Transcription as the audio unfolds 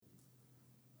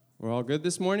We're all good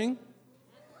this morning?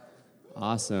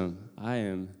 Awesome. I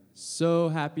am so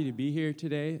happy to be here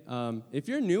today. If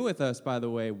you're new with us, by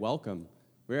the way, welcome.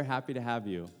 We're happy to have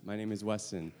you. My name is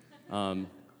Weston.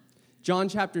 John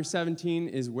chapter 17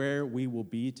 is where we will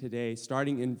be today.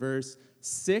 Starting in verse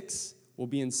 6, we'll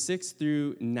be in 6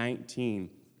 through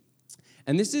 19.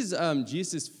 And this is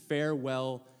Jesus'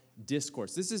 farewell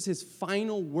discourse. This is his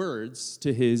final words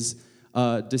to his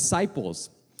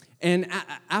disciples. And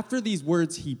after these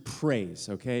words, he prays,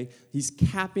 okay? He's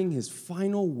capping his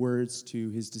final words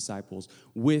to his disciples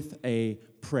with a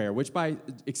prayer, which by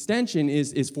extension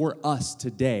is for us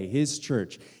today, his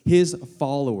church, his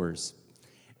followers.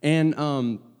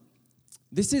 And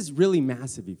this is really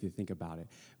massive if you think about it,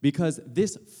 because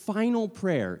this final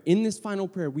prayer, in this final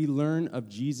prayer, we learn of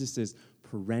Jesus'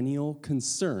 perennial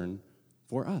concern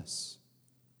for us,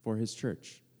 for his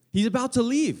church. He's about to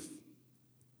leave.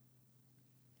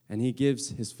 And he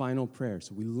gives his final prayer.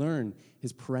 So we learn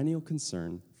his perennial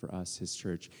concern for us, his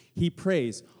church. He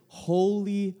prays,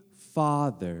 Holy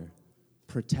Father,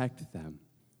 protect them.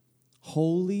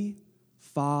 Holy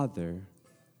Father,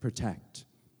 protect.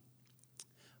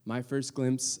 My first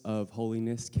glimpse of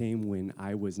holiness came when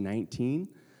I was 19.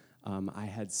 I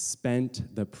had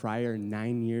spent the prior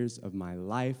 9 years of my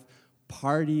life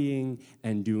partying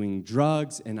and doing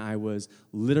drugs, and I was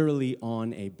literally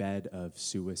on a bed of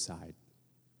suicide.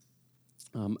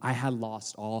 I had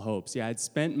lost all hope. See, I had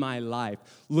spent my life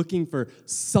looking for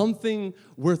something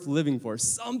worth living for,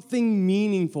 something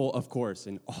meaningful, of course,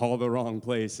 in all the wrong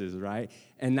places, right?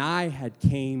 And I had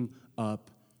came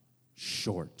up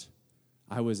short.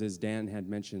 I was, as Dan had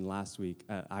mentioned last week,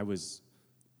 I was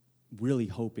really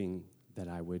hoping that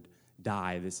I would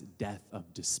die, this death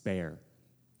of despair.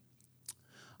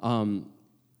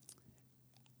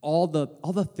 All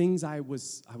the things I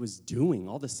was doing,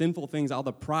 all the sinful things, all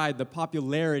the pride, the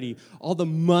popularity, all the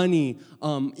money,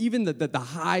 even the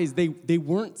highs, they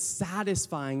weren't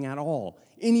satisfying at all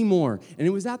anymore. And it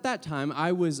was at that time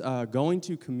I was going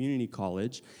to community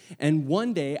college, and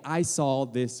one day I saw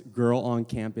this girl on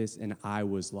campus, and I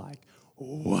was like,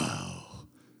 whoa,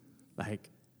 like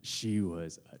she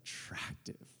was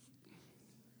attractive.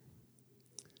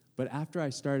 But after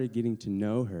I started getting to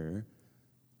know her,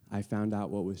 I found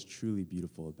out what was truly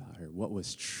beautiful about her, what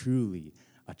was truly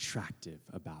attractive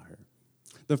about her.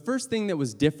 The first thing that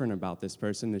was different about this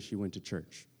person is she went to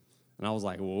church. And I was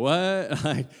like, what?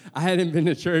 Like, I hadn't been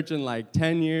to church in like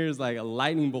 10 years. Like,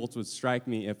 lightning bolts would strike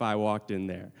me if I walked in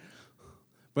there.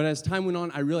 But as time went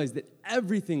on, I realized that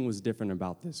everything was different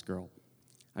about this girl.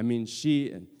 I mean,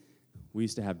 we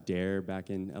used to have DARE back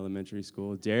in elementary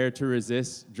school, Dare to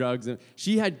Resist Drugs. And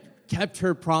she had kept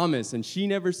her promise, and she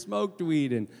never smoked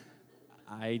weed, and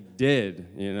I did,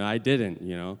 I didn't,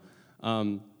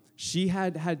 She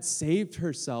had saved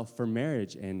herself for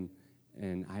marriage, and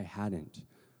I hadn't.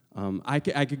 I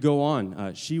could go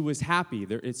on. She was happy.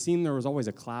 It seemed there was always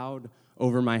a cloud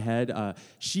over my head.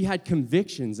 She had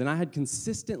convictions, and I had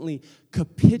consistently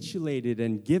capitulated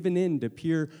and given in to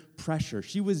peer pressure.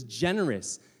 She was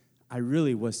generous. I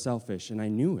really was selfish, and I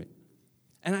knew it.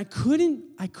 And I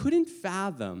couldn't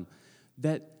fathom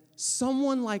that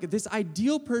someone like this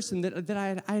ideal person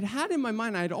that I had in my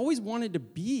mind, I had always wanted to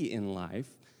be in life,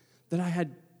 that I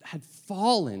had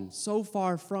fallen so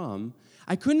far from,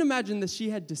 I couldn't imagine that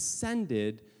she had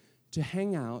descended to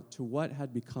hang out to what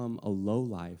had become a low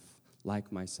life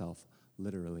like myself,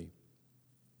 literally.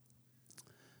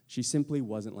 She simply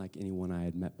wasn't like anyone I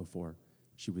had met before.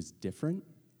 She was different.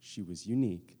 She was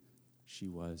unique. She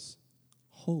was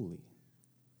holy.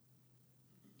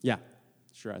 Yeah,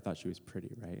 sure, I thought she was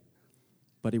pretty, right?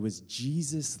 But it was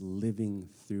Jesus living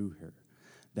through her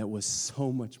that was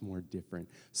so much more different,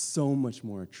 so much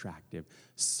more attractive,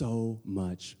 so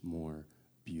much more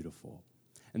beautiful.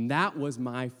 And that was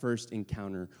my first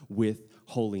encounter with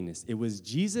holiness. It was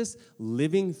Jesus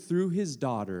living through his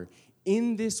daughter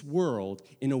in this world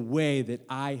in a way that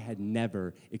I had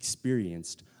never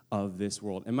experienced of this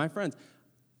world. And my friends,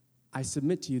 I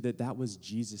submit to you that was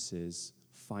Jesus's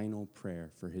final prayer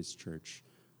for his church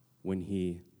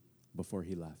before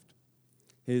he left.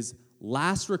 His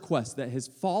last request that his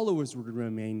followers would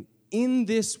remain in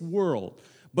this world,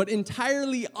 but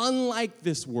entirely unlike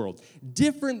this world,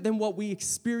 different than what we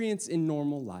experience in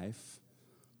normal life,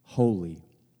 holy.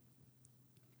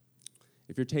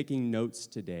 If you're taking notes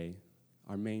today,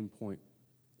 our main point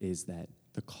is that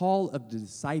the call of the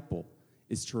disciple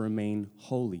is to remain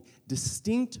holy,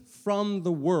 distinct from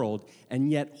the world,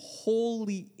 and yet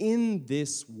holy in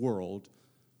this world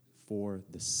for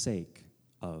the sake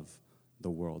of the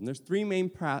world. And there's three main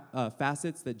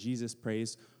facets that Jesus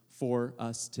prays for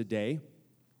us today.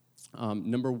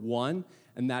 Number one,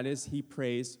 and that is he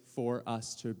prays for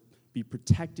us to be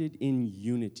protected in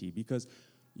unity, because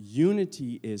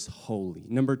unity is holy.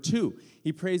 Number two,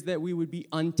 he prays that we would be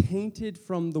untainted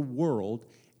from the world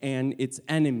and its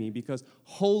enemy, because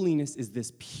holiness is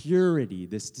this purity,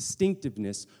 this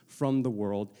distinctiveness from the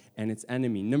world and its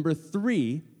enemy. Number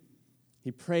three,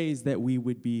 he prays that we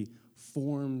would be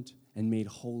formed and made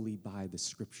holy by the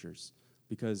Scriptures,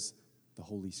 because the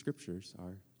Holy Scriptures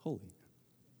are holy.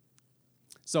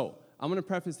 So, I'm going to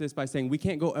preface this by saying we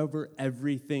can't go over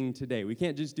everything today. We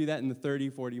can't just do that in the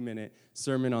 30, 40-minute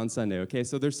sermon on Sunday, okay?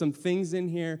 So there's some things in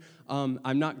here. I'm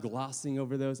not glossing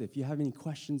over those. If you have any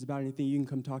questions about anything, you can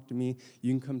come talk to me.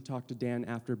 You can come talk to Dan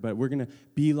after, but we're going to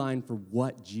beeline for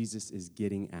what Jesus is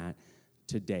getting at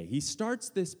today. He starts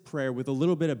this prayer with a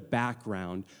little bit of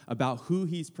background about who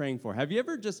he's praying for. Have you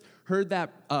ever just heard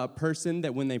that person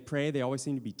that when they pray, they always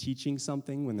seem to be teaching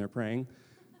something when they're praying?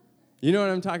 You know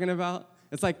what I'm talking about?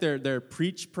 It's like they're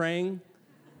preach praying.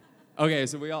 Okay,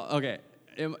 so we all, okay.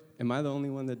 Am I the only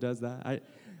one that does that?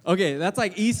 Okay, that's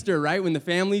like Easter, right? When the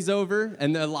family's over,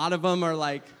 and a lot of them are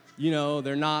like,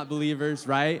 they're not believers,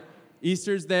 right?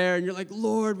 Easter's there, and you're like,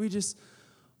 Lord, we just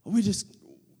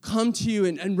come to you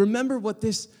and remember what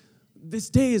this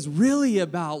day is really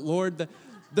about, Lord.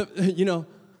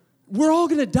 We're all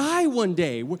gonna die one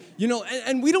day,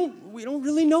 and we don't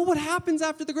really know what happens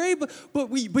after the grave, but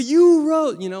you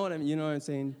wrote, you know what I'm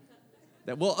saying?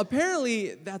 Well,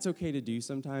 apparently that's okay to do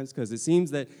sometimes, because it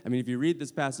seems that, if you read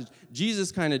this passage,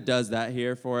 Jesus kind of does that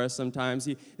here for us sometimes.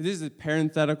 This is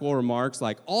parenthetical remarks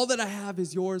like, all that I have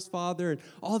is yours, Father, and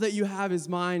all that you have is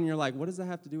mine. And you're like, what does that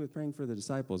have to do with praying for the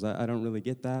disciples? I don't really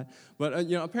get that. But,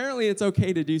 apparently it's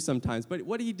okay to do sometimes. But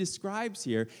what he describes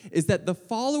here is that the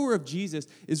follower of Jesus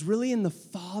is really in the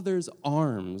Father's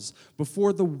arms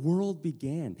before the world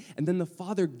began. And then the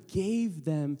Father gave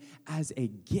them as a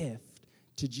gift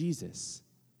to Jesus.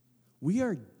 We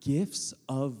are gifts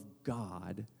of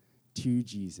God to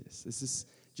Jesus. This is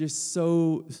just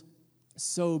so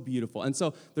beautiful. And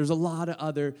so there's a lot of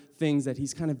other things that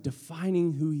he's kind of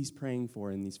defining who he's praying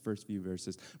for in these first few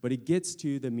verses. But he gets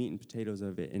to the meat and potatoes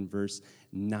of it in verse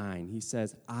 9. He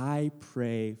says, I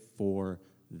pray for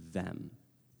them.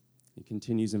 He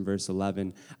continues in verse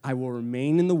 11, I will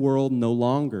remain in the world no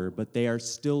longer, but they are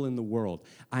still in the world.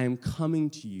 I am coming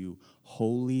to you,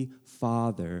 Holy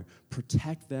Father.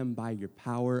 Protect them by your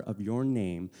power of your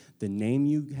name, the name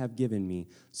you have given me,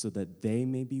 so that they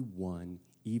may be one,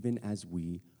 even as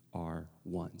we are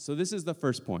one. So this is the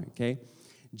first point, okay?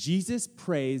 Jesus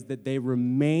prays that they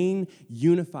remain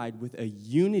unified with a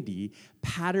unity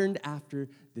patterned after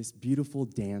this beautiful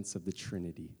dance of the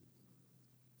Trinity.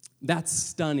 That's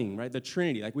stunning, right? The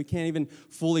Trinity, we can't even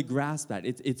fully grasp that.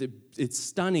 It's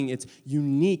stunning, it's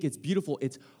unique, it's beautiful,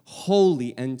 it's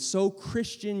holy, and so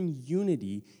Christian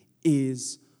unity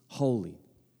is holy.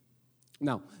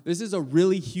 Now, this is a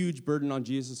really huge burden on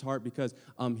Jesus' heart, because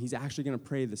he's actually going to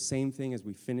pray the same thing as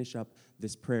we finish up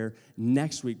this prayer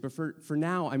next week. But for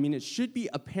now, it should be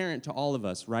apparent to all of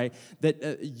us, right,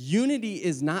 that unity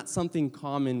is not something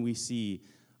common we see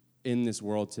in this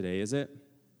world today, is it?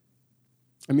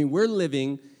 We're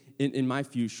living, in my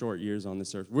few short years on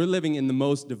this earth, we're living in the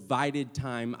most divided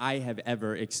time I have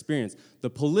ever experienced. The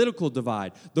political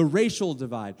divide, the racial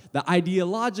divide, the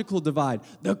ideological divide,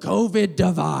 the COVID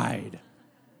divide.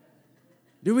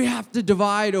 Do we have to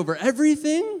divide over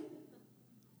everything?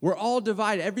 We're all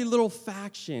divided. Every little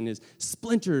faction is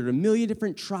splintered, a million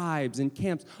different tribes and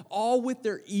camps, all with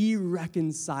their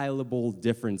irreconcilable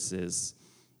differences.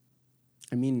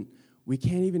 We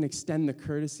can't even extend the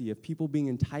courtesy of people being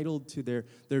entitled to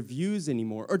their views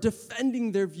anymore, or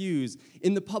defending their views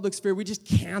in the public sphere. We just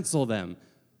cancel them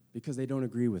because they don't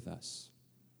agree with us.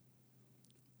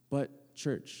 But,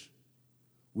 church,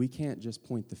 we can't just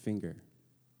point the finger.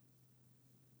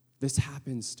 This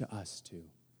happens to us too.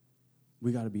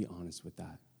 We got to be honest with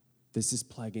that. This is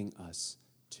plaguing us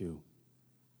too.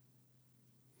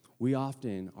 We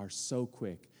often are so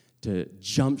quick to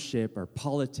jump ship or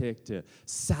politic to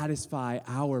satisfy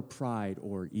our pride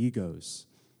or egos.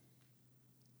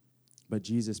 But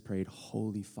Jesus prayed,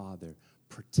 Holy Father,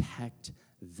 protect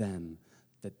them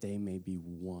that they may be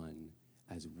one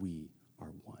as we are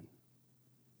one.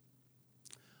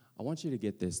 I want you to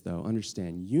get this, though.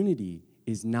 Understand, unity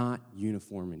is not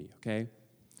uniformity, okay?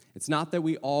 It's not that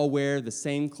we all wear the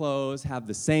same clothes, have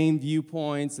the same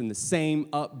viewpoints, and the same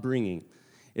upbringing.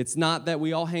 It's not that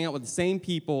we all hang out with the same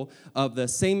people of the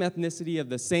same ethnicity, of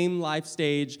the same life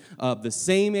stage, of the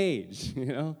same age,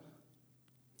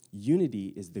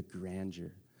 Unity is the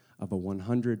grandeur of a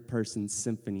 100-person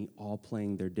symphony all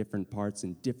playing their different parts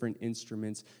and different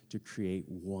instruments to create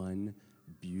one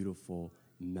beautiful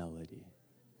melody.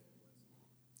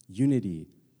 Unity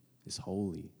is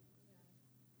holy.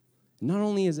 Not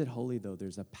only is it holy, though,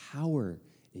 there's a power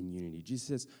in unity. Jesus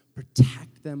says,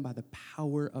 protect them by the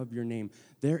power of your name.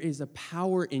 There is a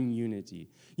power in unity.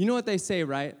 You know what they say,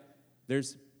 right?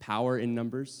 There's power in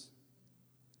numbers.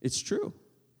 It's true.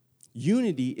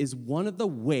 Unity is one of the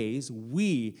ways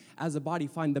we, as a body,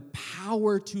 find the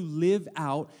power to live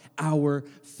out our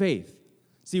faith.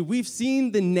 See, we've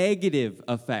seen the negative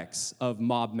effects of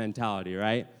mob mentality,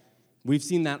 right? We've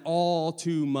seen that all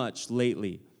too much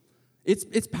lately.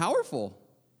 It's powerful.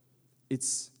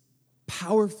 It's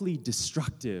powerfully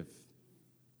destructive.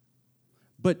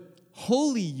 But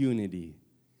holy unity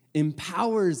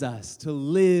empowers us to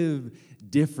live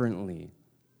differently.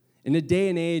 In a day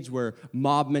and age where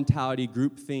mob mentality,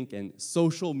 groupthink, and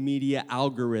social media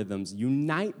algorithms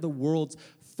unite the world's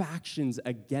factions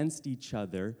against each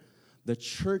other, the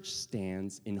church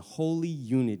stands in holy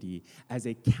unity as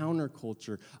a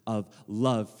counterculture of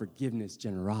love, forgiveness,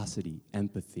 generosity,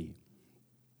 empathy.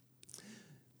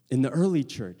 In the early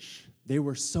church, they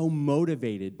were so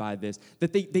motivated by this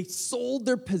that they sold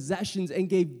their possessions and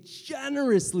gave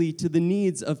generously to the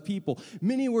needs of people.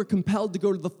 Many were compelled to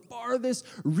go to the farthest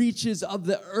reaches of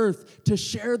the earth to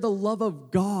share the love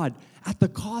of God at the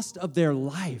cost of their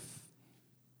life.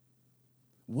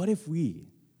 What if we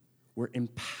were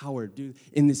empowered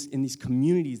in these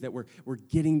communities that we're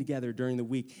getting together during the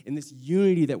week, in this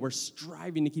unity that we're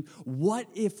striving to keep? What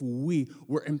if we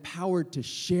were empowered to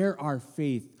share our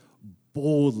faith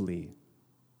boldly?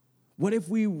 What if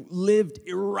we lived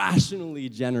irrationally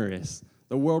generous?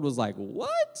 The world was like,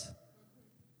 what?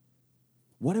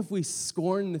 What if we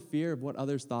scorned the fear of what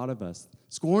others thought of us?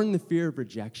 Scorned the fear of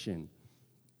rejection?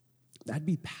 That'd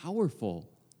be powerful.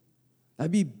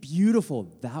 That'd be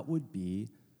beautiful. That would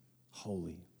be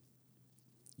holy.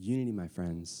 Unity, my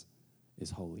friends,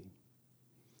 is holy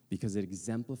because it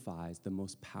exemplifies the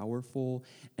most powerful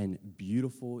and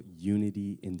beautiful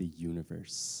unity in the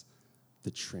universe,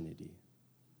 the Trinity.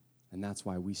 And that's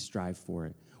why we strive for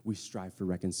it. We strive for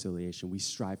reconciliation. We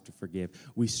strive to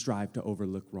forgive. We strive to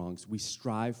overlook wrongs. We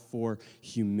strive for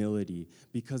humility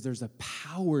because there's a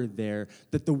power there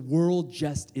that the world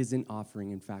just isn't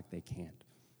offering. In fact, they can't.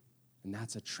 And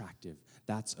that's attractive.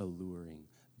 That's alluring.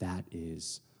 That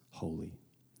is holy.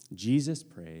 Jesus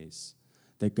prays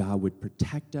that God would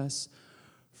protect us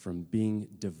from being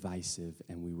divisive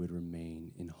and we would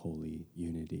remain in holy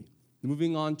unity.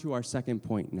 Moving on to our second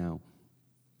point now.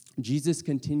 Jesus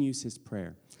continues his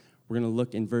prayer. We're going to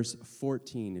look in verse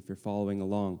 14 if you're following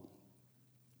along.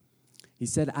 He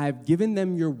said, I have given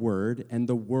them your word, and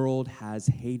the world has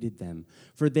hated them,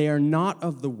 for they are not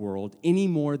of the world any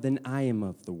more than I am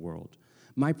of the world.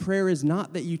 My prayer is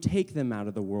not that you take them out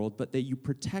of the world, but that you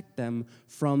protect them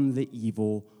from the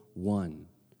evil one.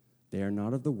 They are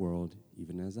not of the world,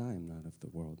 even as I am not of the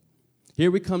world. Here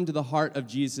we come to the heart of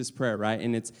Jesus' prayer, right?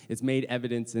 And it's made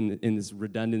evidence in this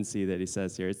redundancy that he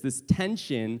says here. It's this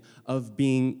tension of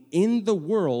being in the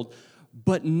world,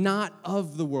 but not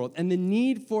of the world. And the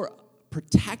need for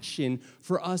protection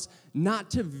for us not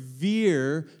to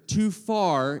veer too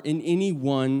far in any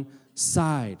one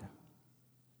side.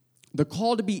 The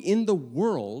call to be in the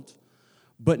world,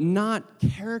 but not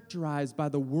characterized by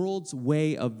the world's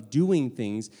way of doing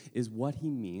things is what he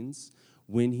means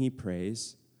when he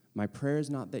prays, my prayer is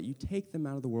not that you take them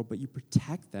out of the world, but you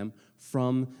protect them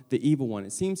from the evil one.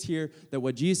 It seems here that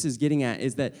what Jesus is getting at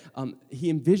is that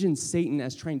he envisions Satan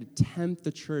as trying to tempt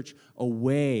the church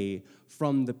away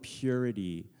from the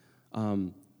purity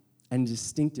and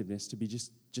distinctiveness to be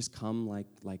just come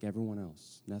like everyone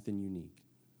else, nothing unique.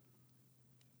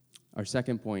 Our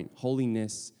second point,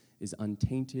 holiness is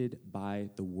untainted by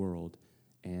the world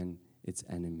and its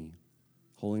enemy.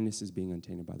 Holiness is being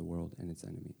untainted by the world and its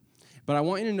enemy. But I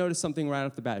want you to notice something right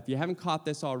off the bat. If you haven't caught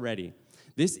this already,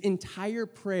 this entire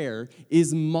prayer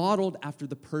is modeled after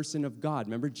the person of God.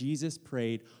 Remember, Jesus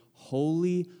prayed,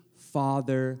 Holy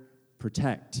Father,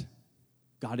 protect.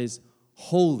 God is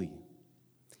holy.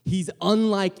 He's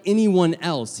unlike anyone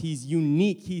else. He's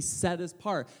unique. He's set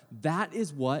apart. That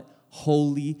is what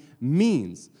holy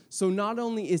means. So not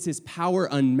only is his power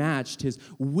unmatched, his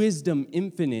wisdom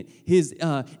infinite, his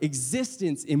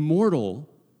existence immortal,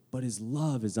 but his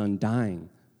love is undying,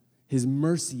 his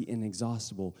mercy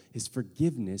inexhaustible, his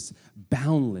forgiveness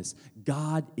boundless.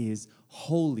 God is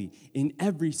holy in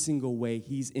every single way.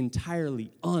 He's entirely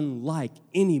unlike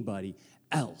anybody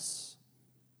else.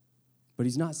 But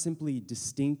he's not simply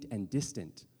distinct and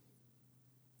distant.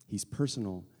 He's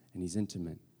personal and he's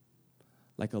intimate.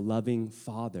 Like a loving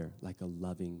father, like a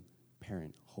loving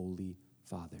parent, Holy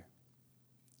Father.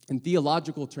 In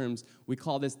theological terms, we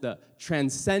call this the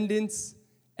transcendence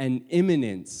and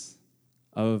immanence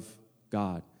of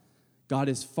God. God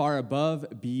is far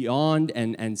above, beyond,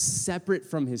 and separate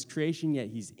from his creation, yet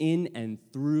he's in and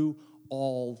through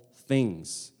all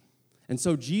things. And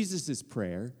so Jesus'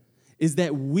 prayer is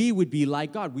that we would be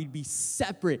like God. We'd be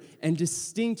separate and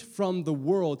distinct from the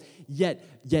world, yet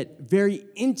very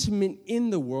intimate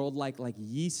in the world, like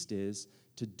yeast is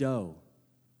to dough,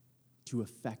 to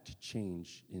affect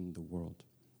change in the world.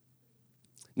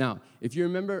 Now, if you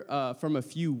remember from a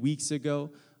few weeks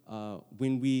ago,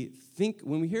 when we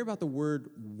hear about the word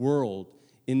world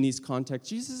in these contexts,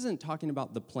 Jesus isn't talking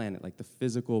about the planet, like the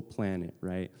physical planet,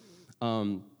 right?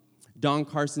 Don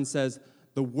Carson says,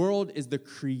 the world is the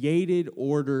created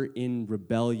order in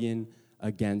rebellion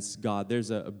against God.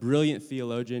 There's a brilliant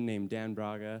theologian named Dan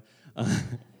Braga.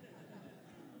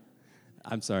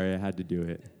 I'm sorry, I had to do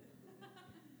it.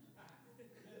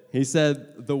 He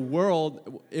said, the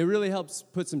world, it really helps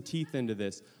put some teeth into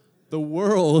this. The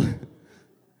world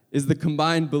is the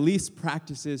combined beliefs,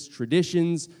 practices,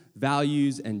 traditions,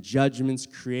 values, and judgments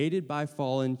created by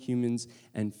fallen humans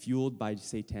and fueled by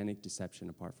satanic deception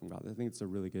apart from God. I think it's a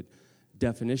really good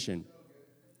definition.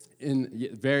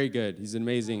 Very good. He's an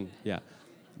amazing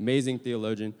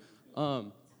theologian.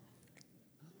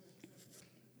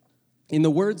 In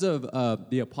the words of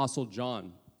the Apostle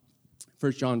John,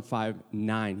 1 John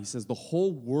 5:9, he says, the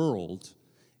whole world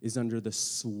is under the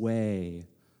sway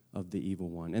of the evil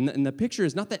one. And the picture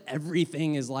is not that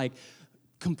everything is like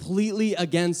completely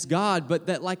against God, but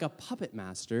that like a puppet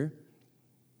master,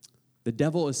 the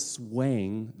devil is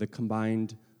swaying the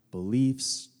combined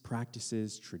beliefs,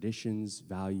 practices, traditions,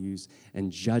 values,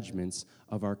 and judgments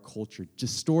of our culture,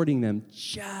 distorting them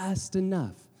just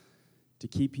enough to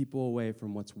keep people away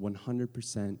from what's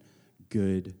 100%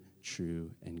 good,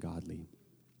 true, and godly.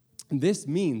 And this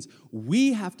means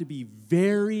we have to be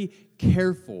very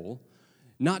careful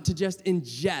not to just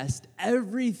ingest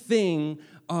everything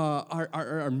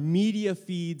our media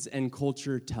feeds and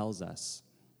culture tells us.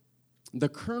 The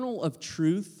kernel of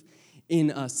truth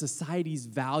in society's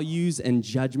values and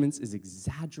judgments is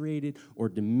exaggerated or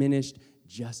diminished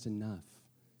just enough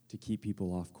to keep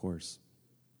people off course.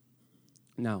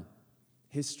 Now,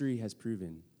 history has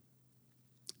proven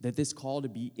that this call to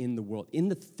be in the world, in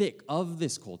the thick of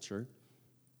this culture,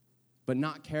 but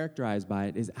not characterized by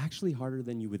it, is actually harder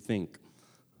than you would think.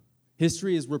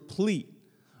 History is replete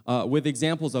with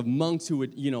examples of monks who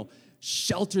would,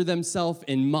 shelter themselves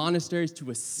in monasteries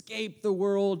to escape the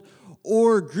world,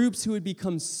 or groups who would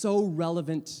become so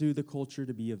relevant to the culture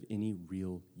to be of any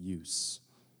real use.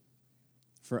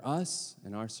 For us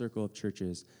and our circle of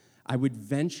churches, I would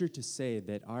venture to say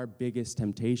that our biggest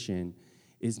temptation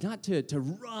is not to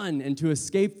run and to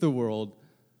escape the world,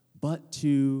 but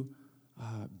to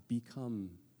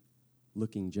become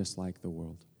looking just like the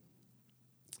world.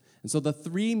 And so the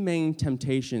three main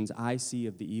temptations I see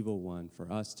of the evil one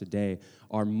for us today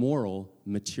are moral,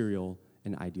 material,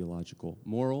 and ideological.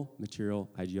 Moral, material,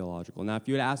 ideological. Now, if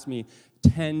you had asked me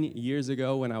 10 years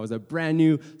ago when I was a brand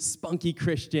new, spunky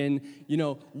Christian,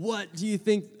 what do you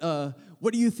think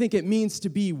it means to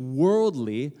be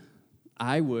worldly?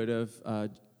 I would have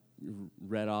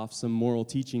read off some moral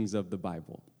teachings of the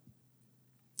Bible.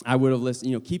 I would have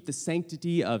listened, keep the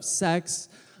sanctity of sex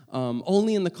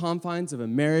only in the confines of a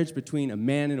marriage between a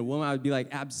man and a woman. I would be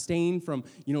like, abstain from,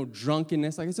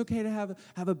 drunkenness. Like, it's okay to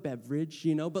have a beverage,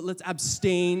 but let's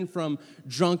abstain from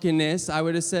drunkenness. I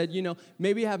would have said,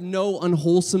 maybe have no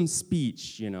unwholesome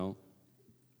speech,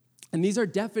 And these are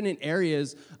definite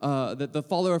areas that the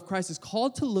follower of Christ is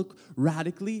called to look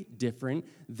radically different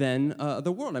than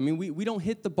the world. I mean, we don't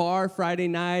hit the bar Friday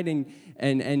night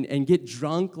and get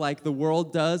drunk like the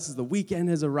world does. The weekend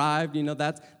has arrived.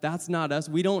 That's not us.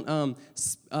 We don't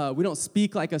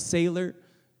speak like a sailor.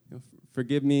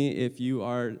 Forgive me if you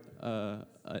are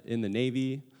in the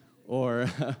Navy or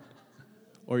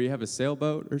or you have a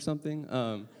sailboat or something.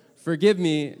 Forgive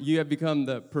me. You have become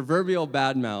the proverbial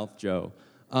badmouth Joe.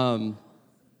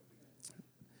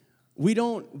 We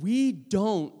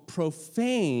don't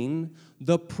profane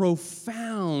the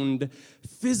profound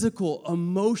physical,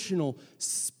 emotional,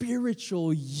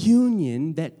 spiritual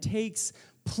union that takes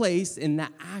place in the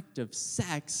act of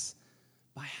sex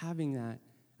by having that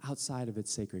outside of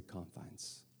its sacred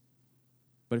confines.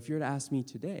 But if you were to ask me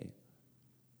today,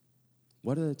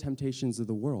 what are the temptations of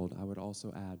the world? I would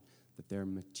also add that they're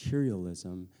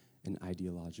materialism and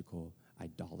ideological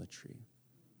idolatry.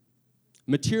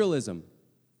 Materialism.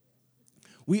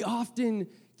 We often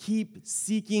keep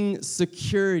seeking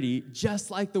security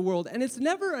just like the world, and it's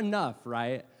never enough,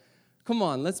 right? Come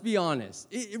on, let's be honest.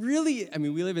 It really, I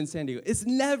mean, we live in San Diego.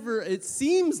 It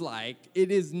seems like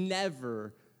it is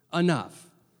never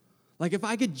enough. Like if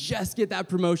I could just get that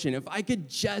promotion, if I could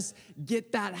just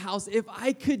get that house, if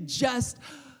I could just,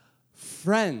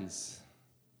 friends,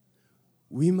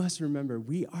 we must remember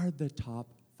we are the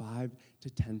top 5 to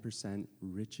 10%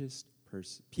 richest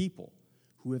people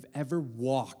who have ever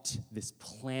walked this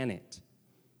planet.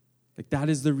 Like that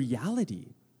is the reality.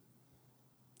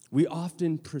 We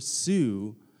often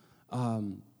pursue,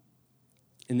 in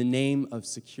the name of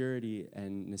security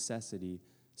and necessity,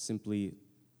 simply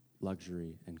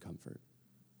luxury and comfort.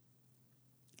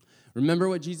 Remember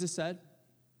what Jesus said?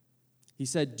 He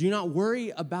said, do not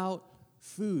worry about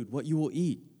food, what you will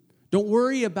eat. Don't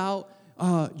worry about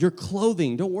your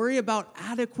clothing. Don't worry about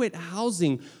adequate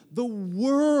housing. The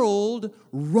world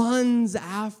runs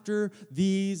after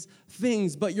these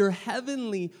things, but your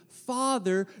heavenly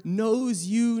Father knows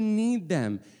you need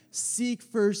them. Seek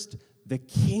first the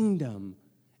kingdom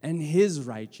and his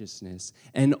righteousness,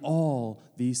 and all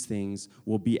these things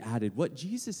will be added. What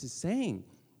Jesus is saying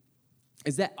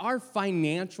is that our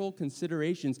financial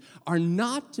considerations are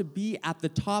not to be at the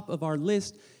top of our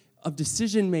list of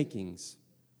decision makings.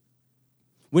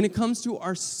 When it comes to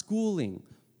our schooling,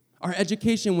 our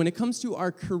education, when it comes to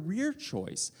our career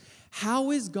choice,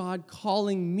 how is God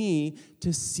calling me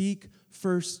to seek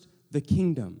first the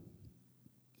kingdom?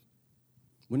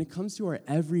 When it comes to our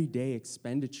everyday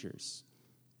expenditures,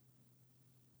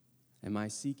 am I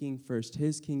seeking first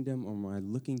his kingdom, or am I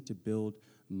looking to build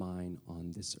mine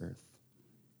on this earth?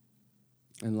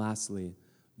 And lastly,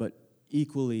 but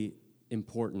equally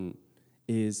important,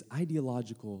 is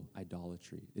ideological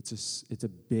idolatry. It's a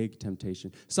big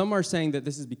temptation. Some are saying that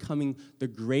this is becoming the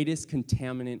greatest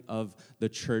contaminant of the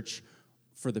church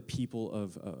for the people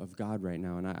of God right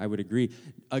now, and I would agree.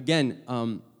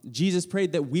 Again, Jesus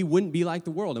prayed that we wouldn't be like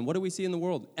the world, and what do we see in the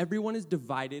world? Everyone is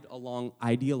divided along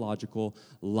ideological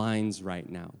lines right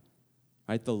now,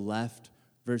 right? The left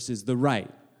versus the right.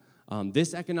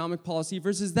 This economic policy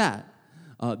versus that.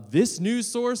 This news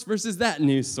source versus that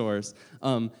news source.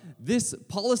 This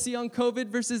policy on COVID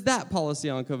versus that policy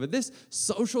on COVID. This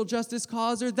social justice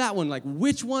cause or that one. Like,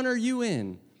 which one are you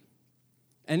in?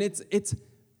 And it's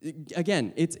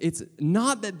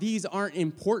not that these aren't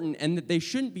important and that they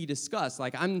shouldn't be discussed.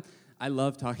 Like, I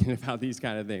love talking about these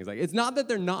kind of things. Like, it's not that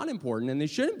they're not important and they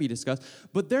shouldn't be discussed,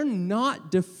 but they're not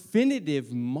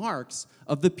definitive marks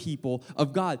of the people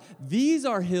of God. These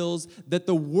are hills that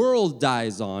the world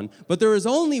dies on, but there is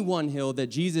only one hill that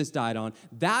Jesus died on.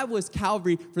 That was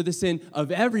Calvary for the sin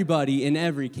of everybody in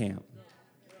every camp.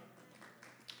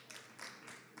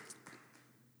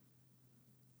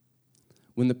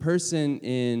 When the person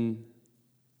in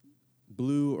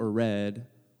blue or red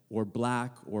or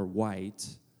black or white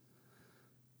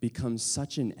becomes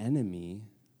such an enemy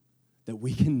that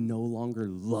we can no longer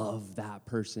love that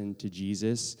person to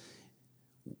Jesus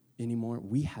anymore,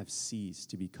 we have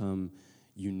ceased to become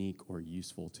unique or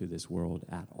useful to this world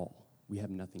at all. We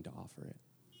have nothing to offer it.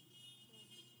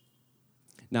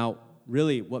 Now,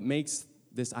 really, what makes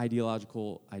this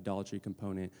ideological idolatry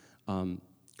component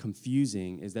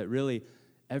confusing is that really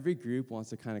every group wants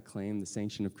to kind of claim the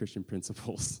sanction of Christian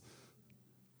principles,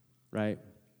 right?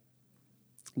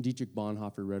 Dietrich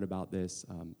Bonhoeffer wrote about this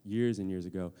years and years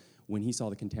ago when he saw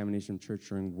the contamination of church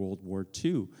during World War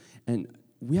II. And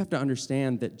we have to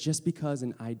understand that just because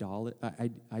an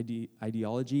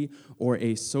ideology or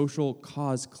a social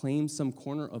cause claims some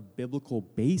corner of biblical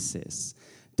basis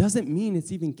doesn't mean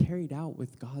it's even carried out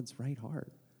with God's right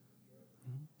heart.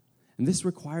 And this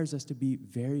requires us to be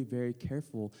very, very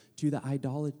careful to the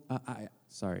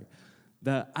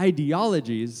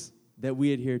ideologies that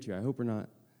we adhere to. I hope we're not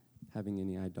having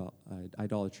any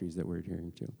idolatries that we're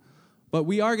adhering to. But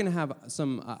we are going to have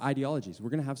some ideologies.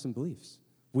 We're going to have some beliefs.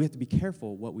 We have to be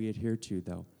careful what we adhere to,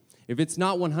 though. If it's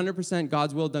not 100%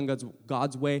 God's will done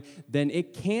God's way, then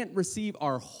it can't receive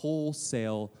our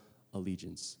wholesale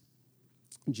allegiance.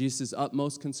 Jesus'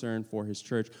 utmost concern for his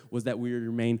church was that we would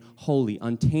remain holy,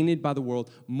 untainted by the world,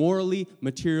 morally,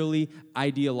 materially,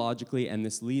 ideologically, and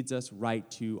this leads us right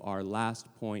to our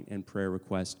last point and prayer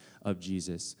request of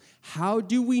Jesus. How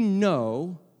do we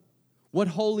know what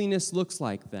holiness looks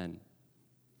like then?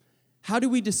 How do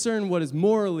we discern what is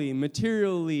morally,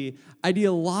 materially,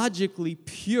 ideologically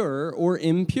pure or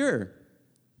impure?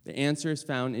 The answer is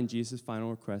found in Jesus'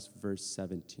 final request, verse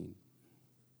 17.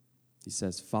 He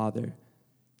says, Father,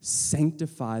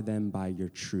 sanctify them by your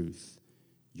truth.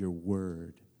 Your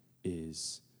word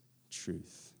is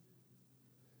truth.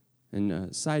 And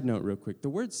a side note real quick, the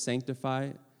word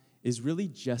sanctify is really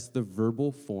just the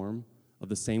verbal form of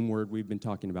the same word we've been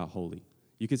talking about, holy.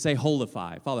 You could say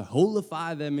holify. Father,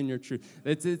 holify them in your truth.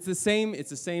 It's the same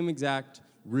exact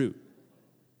root.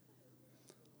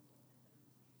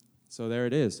 So there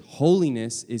it is.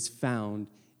 Holiness is found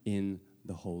in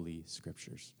the Holy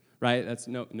Scriptures, right? That's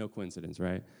no coincidence,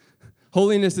 right?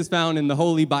 Holiness is found in the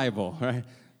Holy Bible, right?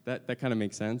 That kind of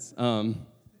makes sense.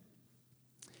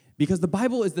 Because the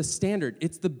Bible is the standard.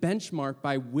 It's the benchmark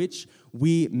by which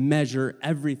we measure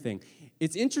everything.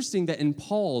 It's interesting that in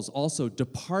Paul's also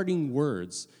departing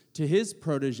words to his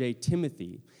protege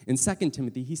Timothy, in 2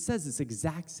 Timothy, he says this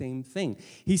exact same thing.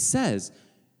 He says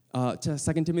to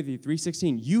 2 Timothy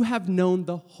 3:16, you have known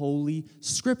the Holy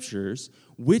Scriptures,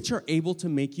 which are able to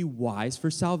make you wise for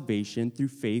salvation through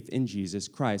faith in Jesus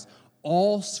Christ.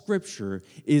 All Scripture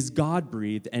is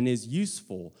God-breathed and is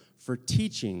useful for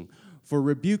teaching, for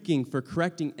rebuking, for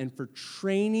correcting, and for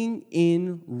training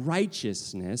in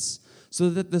righteousness, so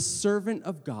that the servant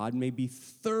of God may be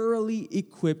thoroughly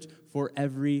equipped for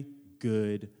every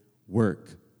good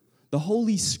work. The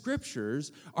Holy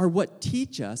Scriptures are what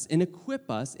teach us and equip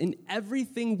us in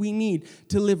everything we need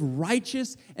to live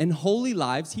righteous and holy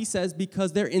lives, he says,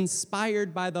 because they're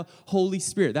inspired by the Holy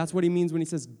Spirit. That's what he means when he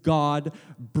says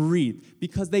God-breathed,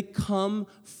 because they come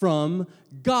from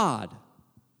God.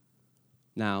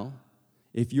 Now,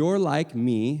 if you're like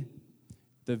me,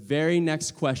 the very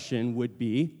next question would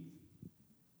be,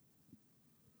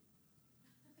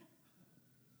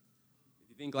 if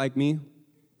you think like me,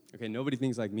 okay, nobody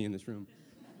thinks like me in this room.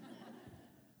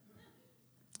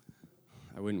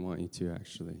 I wouldn't want you to,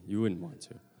 actually. You wouldn't want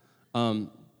to.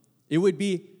 It would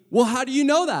be, well, how do you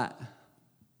know that?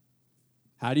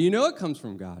 How do you know it comes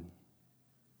from God?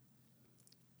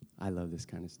 I love this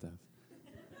kind of stuff.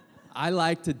 I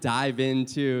like to dive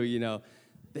into,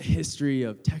 the history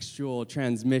of textual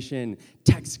transmission,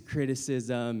 text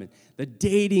criticism, and the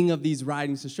dating of these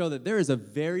writings to show that there is a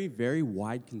very, very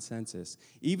wide consensus,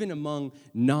 even among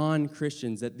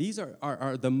non-Christians, that these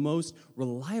are the most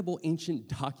reliable ancient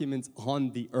documents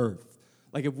on the earth.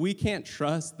 Like, if we can't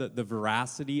trust the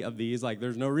veracity of these,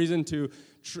 there's no reason to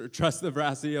trust the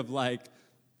veracity of,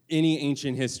 any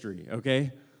ancient history,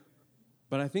 okay?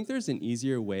 But I think there's an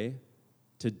easier way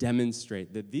to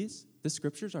demonstrate that the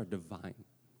Scriptures are divine.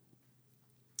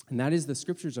 And that is, the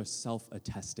Scriptures are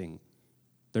self-attesting.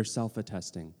 They're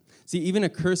self-attesting. See, even a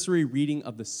cursory reading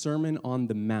of the Sermon on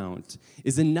the Mount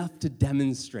is enough to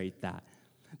demonstrate that.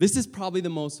 This is probably the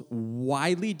most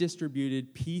widely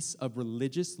distributed piece of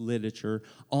religious literature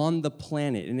on the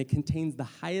planet, and it contains the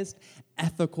highest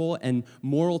ethical and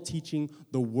moral teaching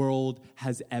the world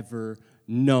has ever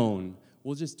known.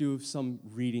 We'll just do some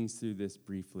readings through this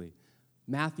briefly.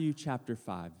 Matthew chapter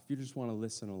 5, if you just want to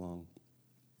listen along.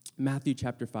 Matthew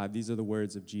chapter 5, these are the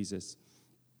words of Jesus.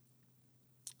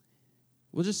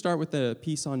 We'll just start with a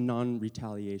piece on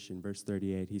non-retaliation, verse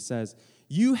 38. He says,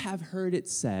 you have heard it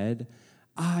said,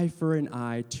 eye for an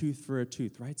eye, tooth for a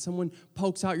tooth, right? Someone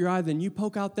pokes out your eye, then you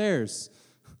poke out theirs.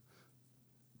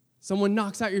 Someone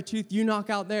knocks out your tooth, you knock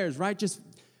out theirs, right? Just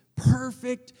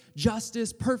perfect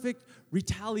justice, perfect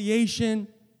retaliation.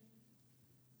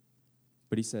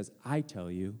 But he says, I tell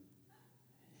you,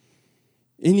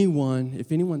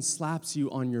 if anyone slaps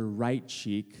you on your right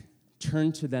cheek,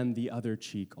 turn to them the other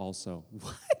cheek also.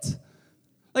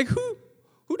 What?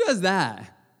 Who does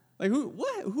that?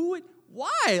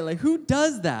 Why? Who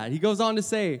does that? He goes on to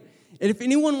say, and if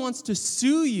anyone wants to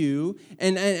sue you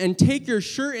and take your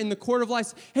shirt in the court of law,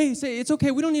 hey, say, it's okay,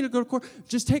 we don't need to go to court.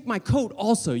 Just take my coat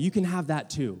also. You can have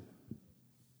that too.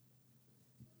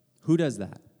 Who does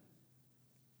that?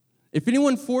 If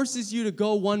anyone forces you to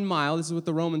go 1 mile, this is what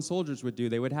the Roman soldiers would do.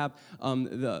 They would have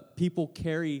the people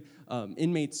carry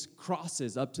inmates'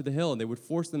 crosses up to the hill, and they would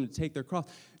force them to take their cross.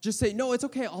 Just say, no, it's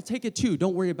okay, I'll take it too.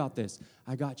 Don't worry about this.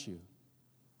 I got you.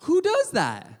 Who does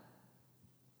that?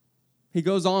 He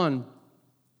goes on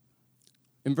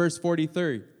in verse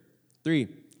 43.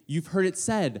 You've heard it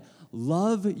said,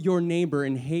 love your neighbor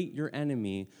and hate your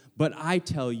enemy. But I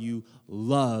tell you,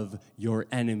 love your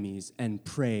enemies and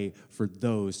pray for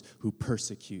those who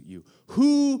persecute you.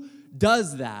 Who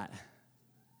does that?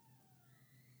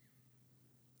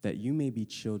 That you may be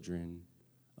children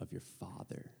of your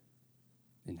Father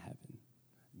in heaven.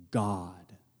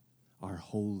 God, our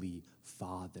holy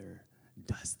Father,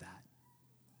 does that.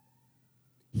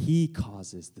 He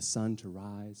causes the sun to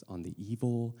rise on the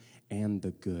evil and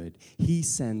the good. He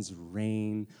sends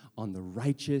rain on the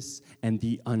righteous and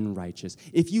the unrighteous.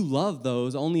 If you love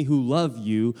those only who love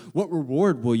you, what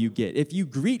reward will you get? If you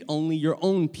greet only your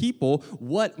own people,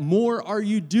 what more are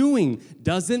you doing?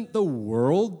 Doesn't the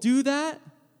world do that?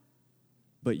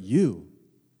 But you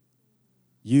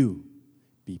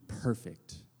be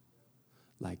perfect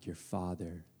like your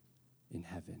Father in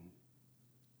heaven.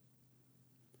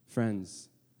 Friends,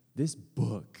 this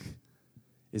book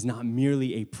is not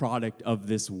merely a product of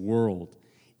this world.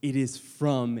 It is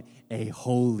from a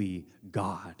holy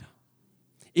God.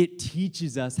 It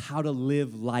teaches us how to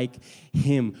live like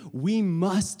him. We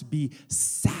must be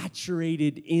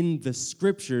saturated in the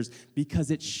scriptures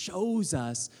because it shows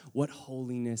us what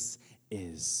holiness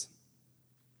is.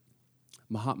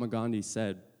 Mahatma Gandhi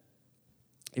said,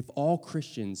 if all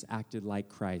Christians acted like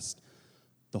Christ,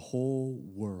 the whole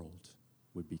world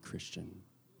would be Christian.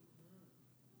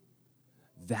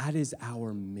 That is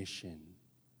our mission.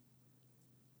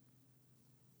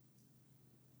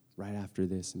 Right after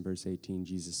this, in verse 18,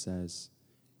 Jesus says,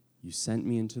 you sent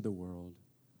me into the world,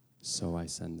 so I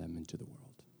send them into the world.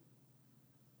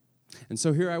 And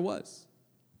so here I was.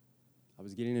 I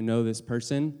was getting to know this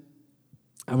person.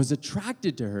 I was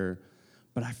attracted to her,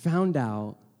 but I found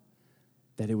out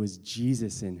that it was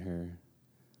Jesus in her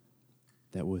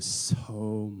that was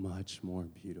so much more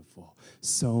beautiful,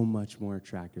 so much more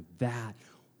attractive. That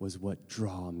was what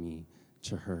drew me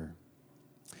to her.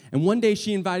 And one day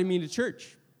she invited me to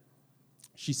church.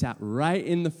 She sat right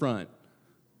in the front.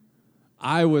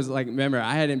 I was like, remember,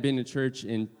 I hadn't been to church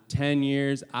in 10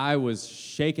 years. I was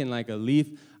shaking like a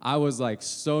leaf. I was like,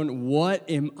 what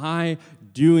am I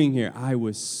doing here? I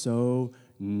was so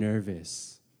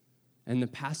nervous. And the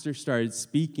pastor started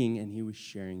speaking, and he was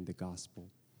sharing the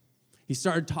gospel. He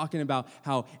started talking about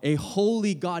how a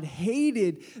holy God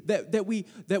hated that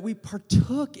we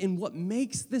partook in what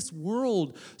makes this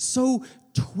world so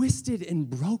twisted and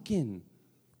broken.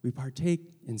 We partake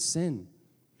in sin.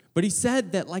 But he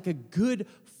said that like a good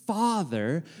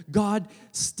father, God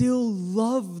still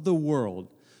loved the world.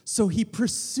 So he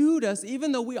pursued us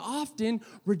even though we often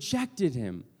rejected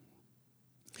him.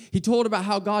 He told about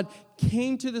how God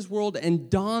came to this world and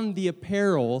donned the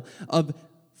apparel of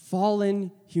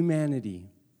fallen humanity.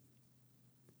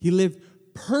 He lived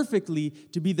perfectly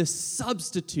to be the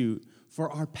substitute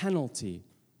for our penalty.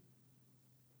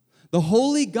 The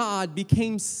holy God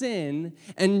became sin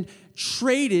and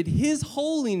traded his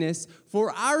holiness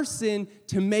for our sin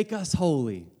to make us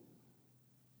holy.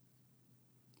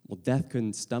 Well, death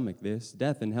couldn't stomach this.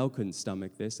 Death and hell couldn't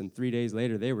stomach this. And 3 days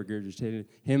later, they regurgitated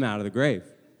him out of the grave.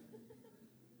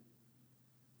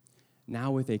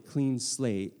 Now with a clean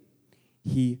slate,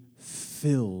 he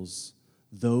fills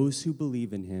those who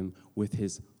believe in him with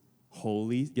his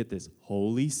Holy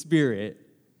Spirit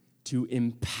to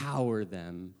empower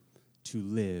them to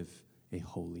live a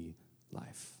holy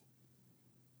life.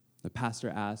 The pastor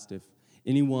asked if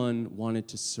anyone wanted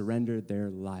to surrender their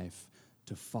life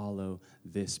to follow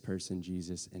this person,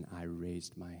 Jesus, and I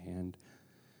raised my hand.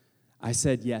 I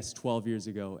said yes 12 years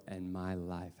ago, and my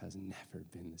life has never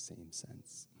been the same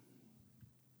since.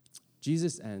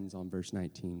 Jesus ends on verse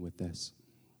 19 with this.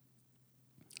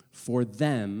 For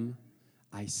them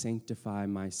I sanctify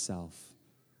myself,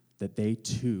 that they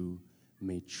too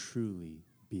may truly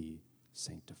be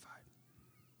sanctified.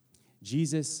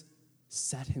 Jesus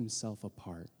set himself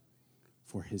apart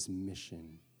for his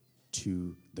mission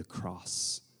to the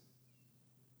cross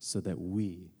so that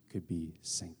we could be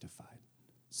sanctified,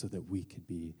 so that we could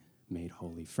be made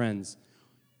holy. Friends,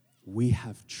 we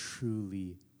have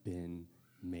truly been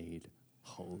made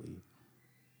holy.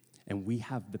 And we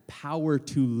have the power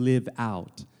to live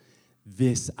out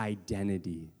this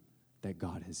identity that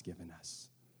God has given us.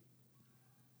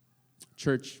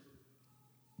 Church,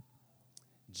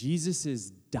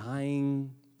 Jesus'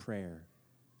 dying prayer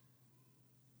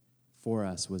for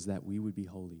us was that we would be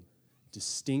holy,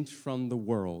 distinct from the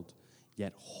world,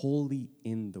 yet holy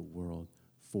in the world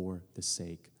for the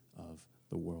sake of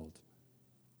the world.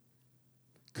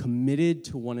 Committed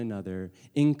to one another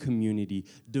in community,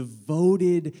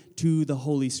 devoted to the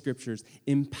Holy Scriptures,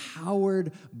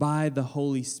 empowered by the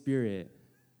Holy Spirit.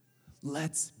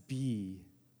 Let's be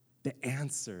the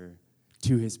answer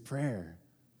to his prayer.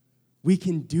 We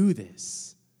can do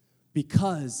this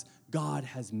because God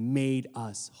has made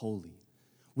us holy.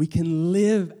 We can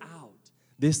live out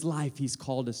this life he's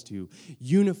called us to,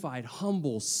 unified,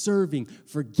 humble, serving,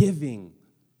 forgiving,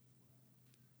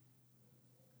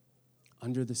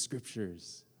 under the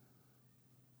Scriptures,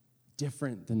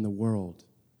 different than the world,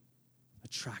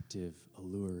 attractive,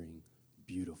 alluring,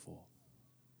 beautiful,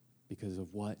 because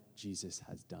of what Jesus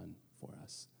has done for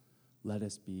us. Let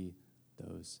us be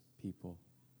those people.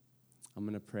 I'm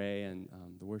going to pray, and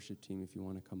the worship team, if you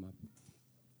want to come up.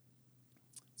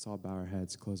 Let's all bow our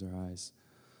heads, close our eyes.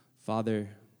 Father,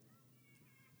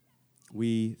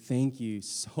 we thank you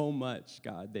so much,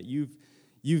 God, that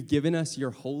you've given us your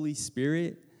Holy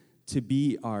Spirit to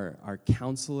be our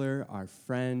counselor, our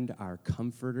friend, our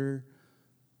comforter.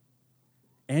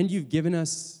 And you've given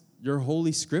us your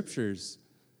holy scriptures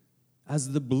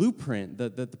as the blueprint,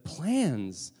 the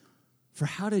plans for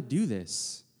how to do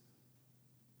this.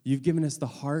 You've given us the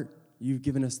heart, you've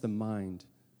given us the mind.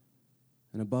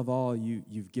 And above all,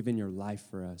 you've given your life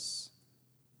for us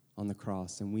on the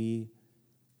cross. And we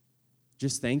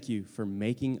just thank you for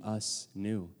making us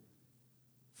new.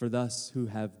 For us who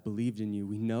have believed in you,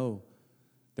 we know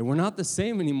that we're not the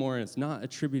same anymore. It's not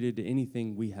attributed to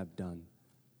anything we have done.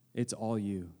 It's all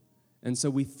you. And so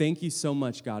we thank you so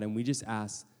much, God, and we just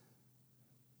ask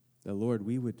that, Lord,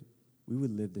 we would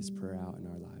live this prayer out in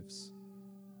our lives.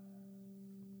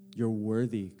 You're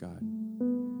worthy, God.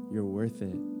 You're worth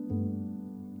it.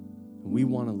 And we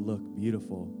want to look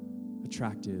beautiful,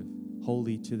 attractive,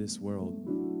 holy to this world.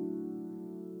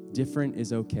 Different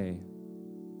is okay.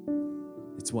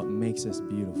 It's what makes us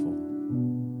beautiful.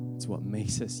 It's what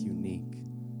makes us unique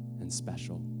and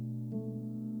special.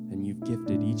 And you've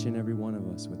gifted each and every one of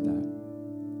us with that.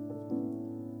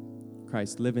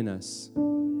 Christ, live in us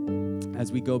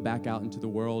as we go back out into the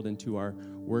world, into our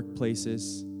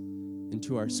workplaces,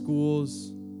 into our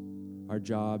schools, our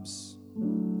jobs,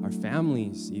 our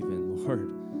families even,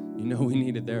 Lord. You know we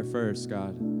need it there first,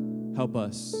 God. Help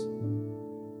us.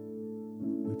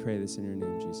 We pray this in your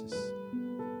name, Jesus.